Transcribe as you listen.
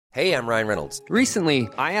Hey, I'm Ryan Reynolds. Recently,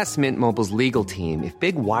 I asked Mint Mobile's legal team if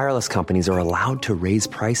big wireless companies are allowed to raise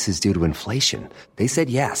prices due to inflation. They said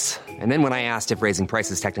yes. And then when I asked if raising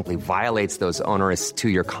prices technically violates those onerous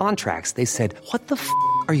two-year contracts, they said, "What the f***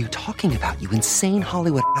 are you talking about, you insane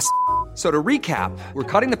Hollywood ass?" So to recap, we're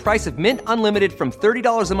cutting the price of Mint Unlimited from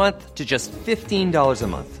 $30 a month to just $15 a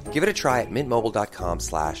month. Give it a try at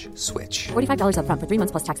mintmobile.com/switch. $45 up front for 3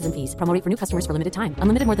 months plus taxes and fees. Promo rate for new customers for limited time.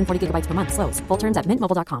 Unlimited more than 40 gigabytes per month. Slows full terms at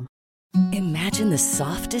mintmobile.com. Imagine the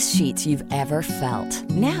softest sheets you've ever felt.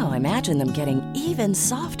 Now imagine them getting even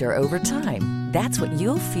softer over time. That's what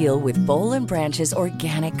you'll feel with Boll & Branch's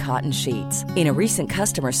organic cotton sheets. In a recent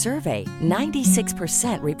customer survey,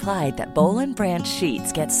 96% replied that Boll & Branch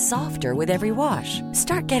sheets get softer with every wash.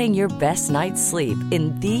 Start getting your best night's sleep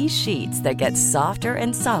in these sheets that get softer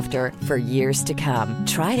and softer for years to come.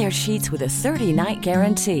 Try their sheets with a 30-night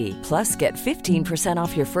guarantee. Plus, get 15%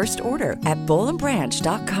 off your first order at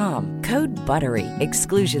bollandbranch.com. Code BUTTERY.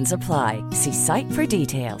 Exclusions apply. See site for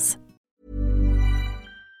details.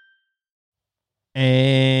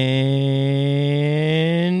 And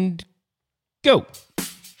go.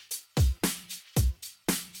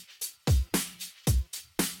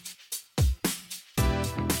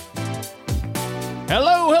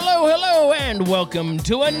 Hello, hello, hello, and welcome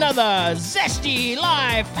to another Zesty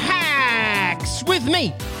Life Hacks with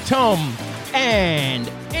me, Tom,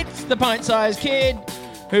 and it's the pint-sized kid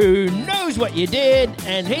who knows what you did,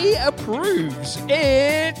 and he approves.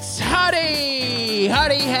 It's Huddy!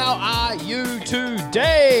 Huddy, how are you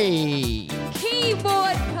today?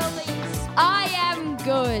 Keyboard police, I am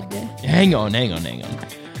good. Hang on.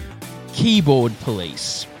 Keyboard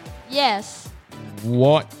police. Yes.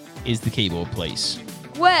 What is the keyboard police?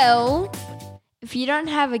 Well, if you don't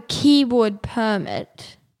have a keyboard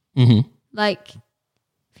permit, like,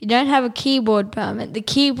 if you don't have a keyboard permit, the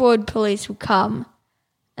keyboard police will come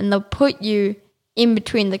and they'll put you in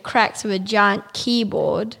between the cracks of a giant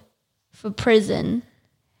keyboard for prison,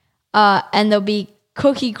 and there'll be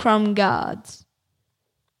cookie crumb guards.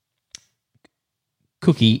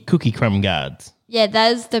 Cookie crumb guards. Yeah,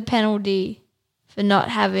 that is the penalty for not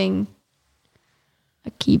having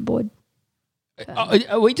a keyboard.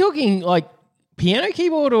 Are we talking like piano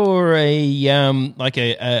keyboard or like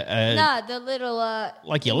a Nah, the little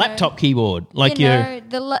like your laptop keyboard, like your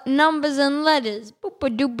numbers and letters, boopa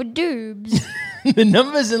doopa doobs. the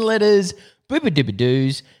numbers and letters, booba dooba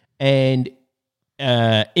doos, and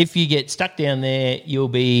if you get stuck down there, you'll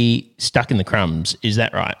be stuck in the crumbs. Is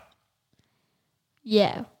that right?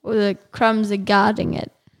 Yeah, well, the crumbs are guarding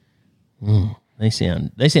it. They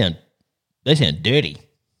sound dirty.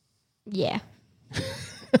 Yeah.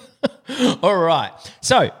 All right.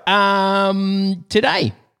 So,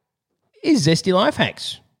 today is Zesty Life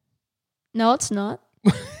Hacks. No, it's not.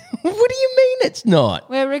 What do you mean it's not?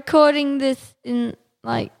 We're recording this in,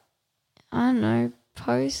 like, I don't know,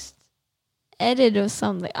 post-edit or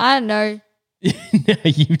something. I don't know. No,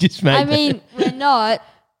 you just made I mean, we're not.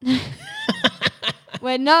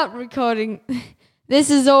 We're not recording. This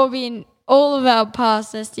has all of our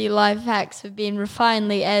past SD Life Hacks have been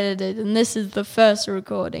refinedly edited, and this is the first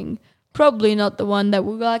recording. Probably not the one that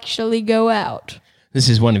will actually go out. This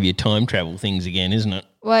is one of your time travel things again, isn't it?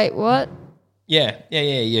 Wait, what? Yeah,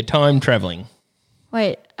 you're time traveling.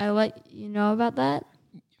 Wait, I let you know about that?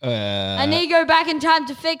 I need to go back in time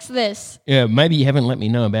to fix this. Yeah, maybe you haven't let me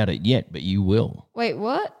know about it yet, but you will. Wait,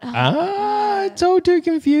 what? It's all too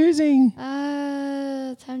confusing.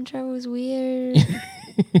 Time travel is weird.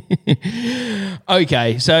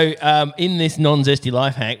 Okay, so in this non-zesty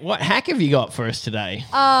life hack, what hack have you got for us today?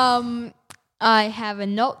 I have a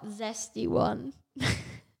not zesty one.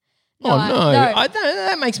 No.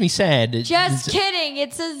 That makes me sad. Just kidding.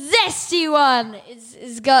 It's a zesty one.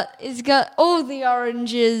 It's got all the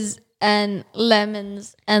oranges and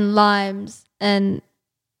lemons and limes and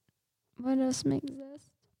what else makes zest?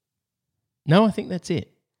 No, I think that's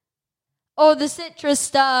it. Oh, the citrus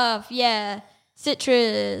stuff. Yeah.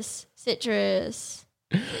 Citrus.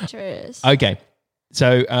 Okay.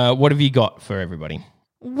 So what have you got for everybody?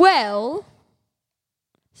 Well,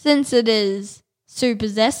 since it is super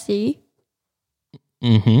zesty,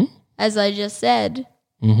 as I just said,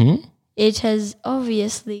 it has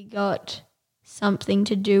obviously got something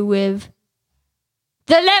to do with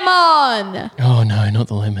the lemon. Oh, no, not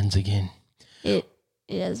the lemons again. It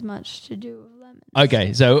has much to do with lemons.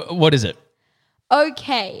 Okay, so what is it?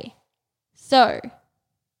 Okay, so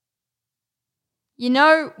you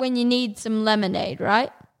know when you need some lemonade,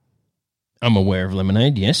 right? I'm aware of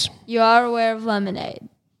lemonade, yes. You are aware of lemonade.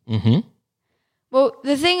 Mm-hmm. Well,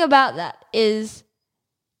 the thing about that is,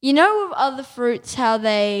 you know with other fruits how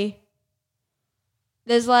they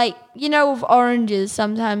there's like, with oranges,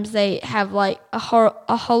 sometimes they have like a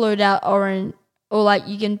hollowed out orange, or like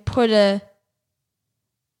you can put a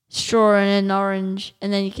straw in an orange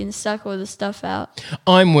and then you can suck all the stuff out.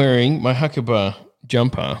 I'm wearing my Hakuba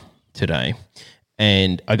jumper today,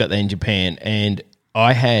 and I got that in Japan, and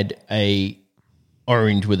I had a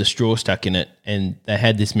orange with a straw stuck in it, and they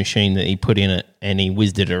had this machine that he put in it and he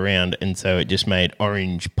whizzed it around, and so it just made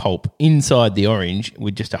orange pulp inside the orange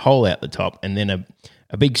with just a hole out the top and then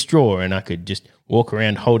a big straw, and I could just walk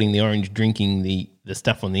around holding the orange, drinking the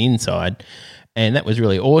stuff on the inside, and that was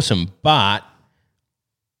really awesome. But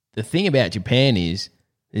the thing about Japan is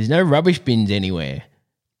there's no rubbish bins anywhere,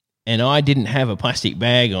 and I didn't have a plastic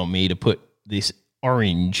bag on me to put this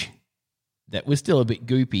orange that was still a bit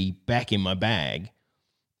goopy back in my bag.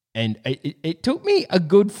 And it took me a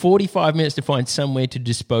good 45 minutes to find somewhere to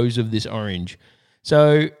dispose of this orange.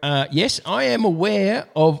 So, yes, I am aware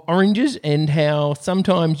of oranges and how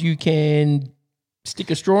sometimes you can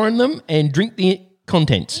stick a straw in them and drink the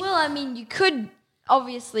contents. Well, I mean, you could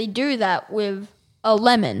obviously do that with a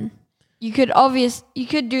lemon. You could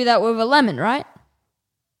do that with a lemon, right?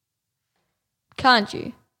 Can't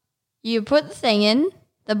you? You put the thing in.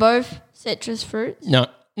 They're both citrus fruits. No,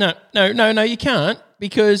 you can't,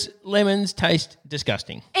 because lemons taste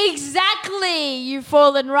disgusting. Exactly. You've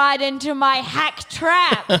fallen right into my hack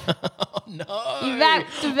trap. Oh, no.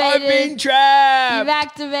 I've been trapped. You've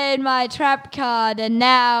activated my trap card, and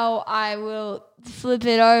now I will flip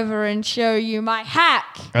it over and show you my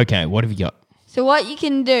hack. Okay, what have you got? So what you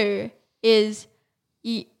can do is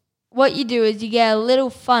you get a little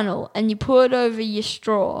funnel and you put it over your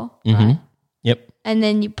straw, right? Yep. And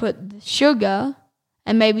then you put the sugar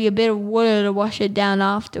and maybe a bit of water to wash it down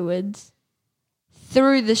afterwards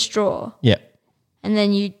through the straw. Yep. And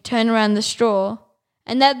then you turn around the straw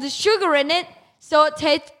and add the sugar in it so it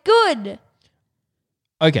tastes good.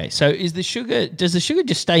 Okay, so does the sugar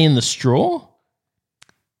just stay in the straw?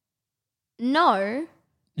 No.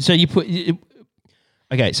 So you put...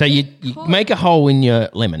 Okay, so you make a hole in your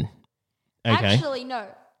lemon. Okay. Actually, no.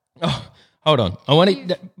 Oh, hold on. I want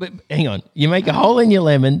to... But hang on. You make a hole in your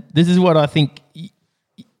lemon. This is what I think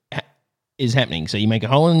is happening. So you make a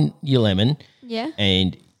hole in your lemon. Yeah.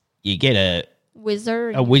 And you get a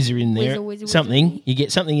whizzer in there. Something. You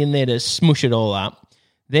get something in there to smush it all up.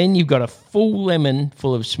 Then you've got a full lemon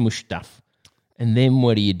full of smush stuff. And then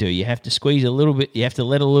what do? You have to squeeze a little bit. You have to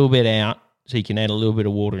let a little bit out so you can add a little bit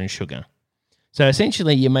of water and sugar. So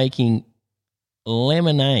essentially you're making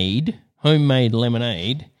lemonade, homemade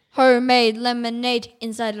lemonade. Homemade lemonade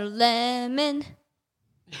inside a lemon.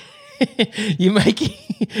 You're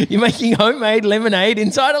making homemade lemonade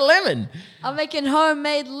inside a lemon. I'm making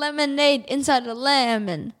homemade lemonade inside a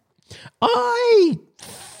lemon. I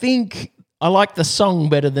think I like the song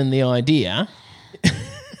better than the idea.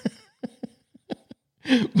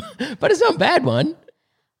 But it's not a bad one.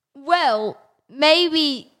 Well,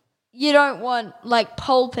 maybe you don't want like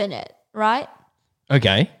pulp in it, right?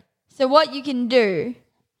 Okay. So what you can do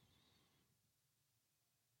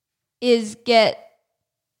is get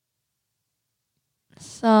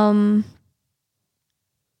some...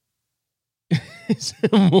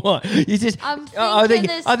 What? You just I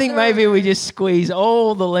think maybe we just squeeze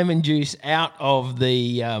all the lemon juice out of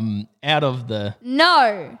the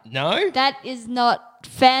No. No? That is not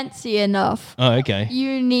fancy enough. Oh, okay.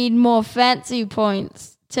 You need more fancy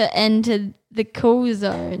points to enter the cool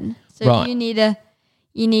zone. So right. you need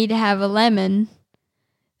to have a lemon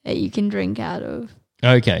that you can drink out of.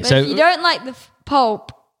 Okay. But so if you don't like the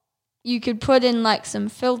pulp, you could put in like some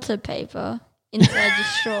filter paper inside the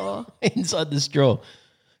straw. Inside the straw.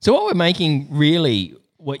 So what we're making really,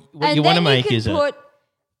 what you want to make is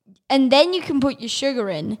and then you can put your sugar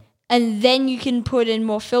in, and then you can put in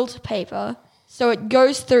more filter paper, so it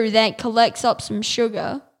goes through, then it collects up some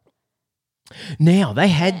sugar. Now they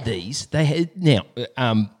had these.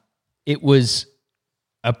 It was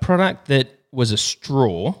a product that was a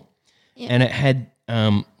straw, and it had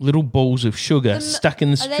little balls of sugar stuck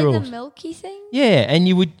in the straw. Are they the milky thing? Yeah, and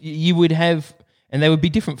you would have, and they would be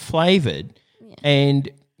different flavored, and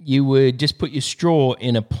you would just put your straw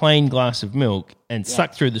in a plain glass of milk and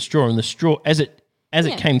suck through the straw, and the straw as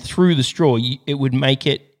it came through the straw, it would make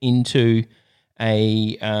it into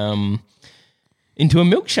a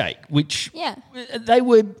milkshake, which they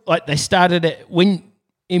would they started it when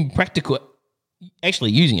in practical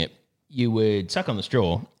actually using it, you would suck on the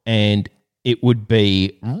straw and it would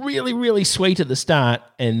be really, really sweet at the start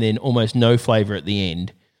and then almost no flavour at the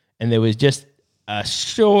end. And there was just a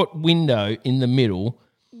short window in the middle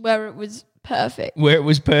where it was perfect.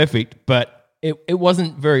 But it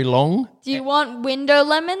wasn't very long. Do you want window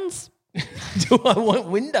lemons? Do I want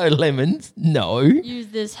window lemons? No. Use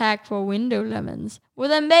this hack for window lemons. Well,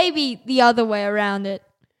 then maybe the other way around it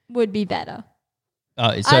would be better. So,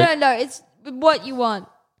 I don't know. It's what you want.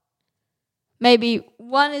 Maybe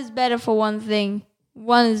one is better for one thing,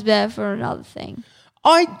 one is better for another thing.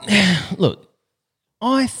 I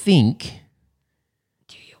think...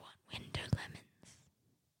 Do you want window lemons?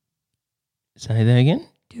 Say that again?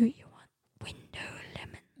 Do you want window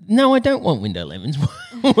lemons? No, I don't want window lemons.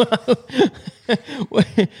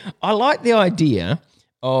 I like the idea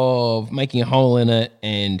of making a hole in it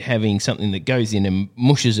and having something that goes in and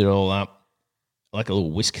mushes it all up, like a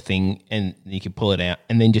little whisk thing, and you can pull it out,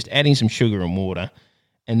 and then just adding some sugar and water,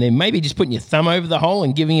 and then maybe just putting your thumb over the hole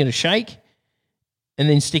and giving it a shake, and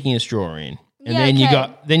then sticking a straw in. And then you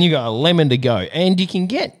got a lemon to go. And you can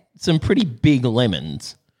get some pretty big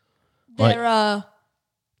lemons. There are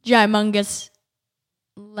gymongous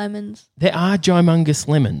lemons. There are gymongous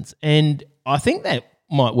lemons, and I think that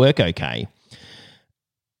might work okay.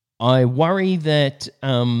 I worry that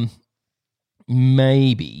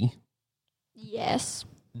maybe... Yes.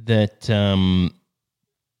 That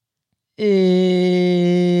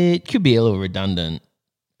it could be a little redundant.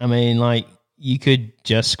 I mean, like, you could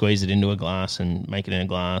just squeeze it into a glass and make it in a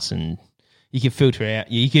glass, and you could filter out.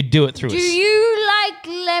 You could do it through Do you like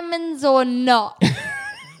lemons or not?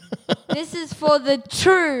 This is for the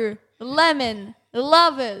true lemon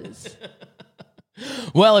lovers.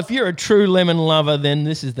 Well, if you're a true lemon lover, then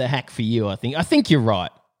this is the hack for you, I think. I think you're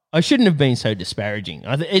right. I shouldn't have been so disparaging.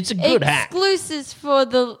 It's a good hack. Exclusives for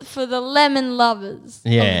the lemon lovers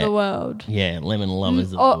of the world. Yeah, lemon lovers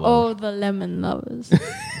of the world. All the lemon lovers.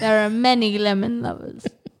 There are many lemon lovers.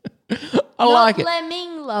 I like it.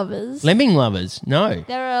 Lemming lovers. Lemming lovers, no.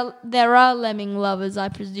 There are lemming lovers, I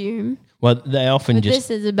presume. Well, they often But just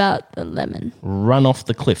this is about the lemon. run off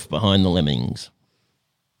the cliff behind the lemmings.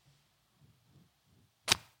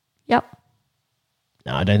 Yep.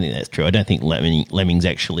 No, I don't think that's true. I don't think lemmings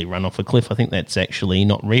actually run off a cliff. I think that's actually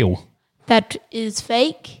not real. That is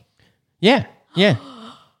fake? Yeah. You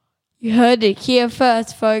heard it here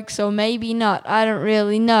first, folks, or maybe not. I don't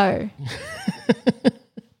really know.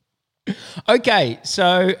 Okay,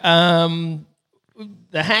 so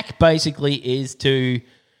the hack basically is to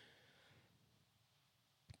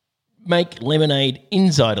make lemonade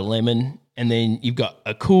inside a lemon, and then you've got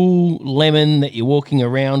a cool lemon that you're walking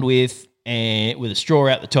around with, and with a straw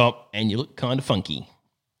out the top, and you look kind of funky.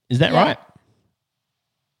 Is that right?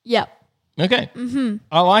 Yep. Okay. Mm-hmm.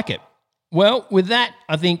 I like it. Well, with that,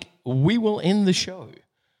 I think we will end the show.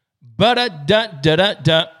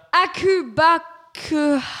 Ba-da-da-da-da-da.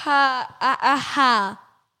 Akubakuha-aha.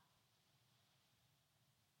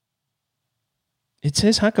 It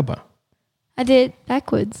says Hakuba. I did it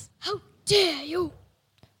backwards. How dare you?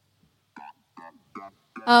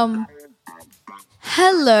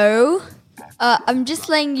 Hello. I'm just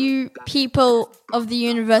letting you people of the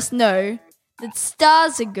universe know that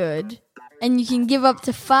stars are good and you can give up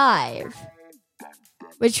to 5,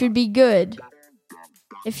 which would be good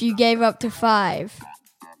if you gave up to 5.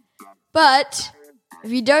 But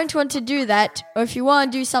if you don't want to do that, or if you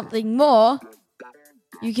want to do something more,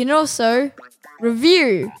 you can also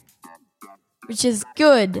review, which is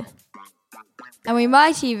good. And we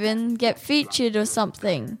might even get featured or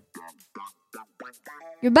something.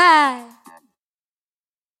 Goodbye.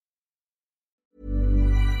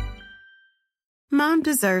 Mom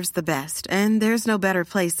deserves the best, and there's no better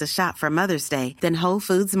place to shop for Mother's Day than Whole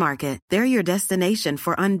Foods Market. They're your destination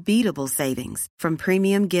for unbeatable savings, from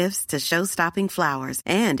premium gifts to show-stopping flowers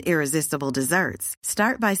and irresistible desserts.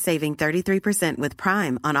 Start by saving 33% with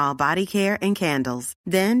Prime on all body care and candles.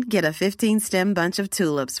 Then get a 15-stem bunch of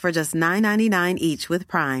tulips for just $9.99 each with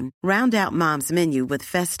Prime. Round out Mom's menu with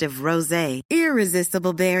festive rosé,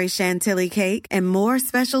 irresistible berry chantilly cake, and more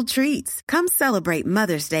special treats. Come celebrate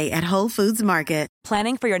Mother's Day at Whole Foods Market.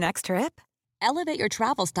 Planning for your next trip? Elevate your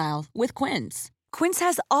travel style with Quince. Quince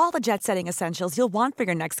has all the jet-setting essentials you'll want for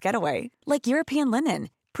your next getaway, like European linen,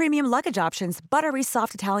 premium luggage options, buttery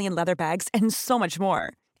soft Italian leather bags, and so much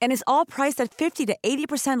more. And is all priced at 50 to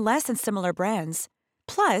 80% less than similar brands.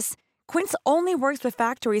 Plus, Quince only works with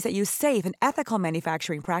factories that use safe and ethical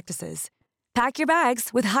manufacturing practices. Pack your bags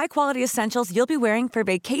with high-quality essentials you'll be wearing for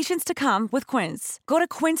vacations to come with Quince. Go to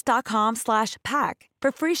quince.com/pack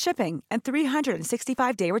for free shipping and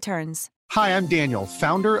 365-day returns. Hi, I'm Daniel,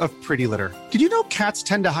 founder of Pretty Litter. Did you know cats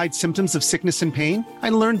tend to hide symptoms of sickness and pain? I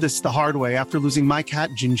learned this the hard way after losing my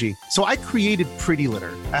cat, Gingy. So I created Pretty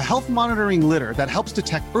Litter, a health monitoring litter that helps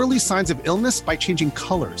detect early signs of illness by changing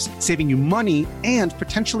colors, saving you money and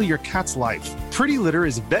potentially your cat's life. Pretty Litter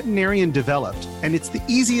is veterinarian developed, and it's the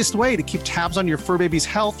easiest way to keep tabs on your fur baby's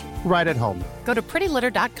health right at home. Go to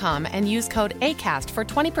prettylitter.com and use code ACAST for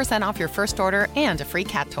 20% off your first order and a free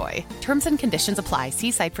cat toy. Terms and conditions apply.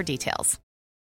 See site for details.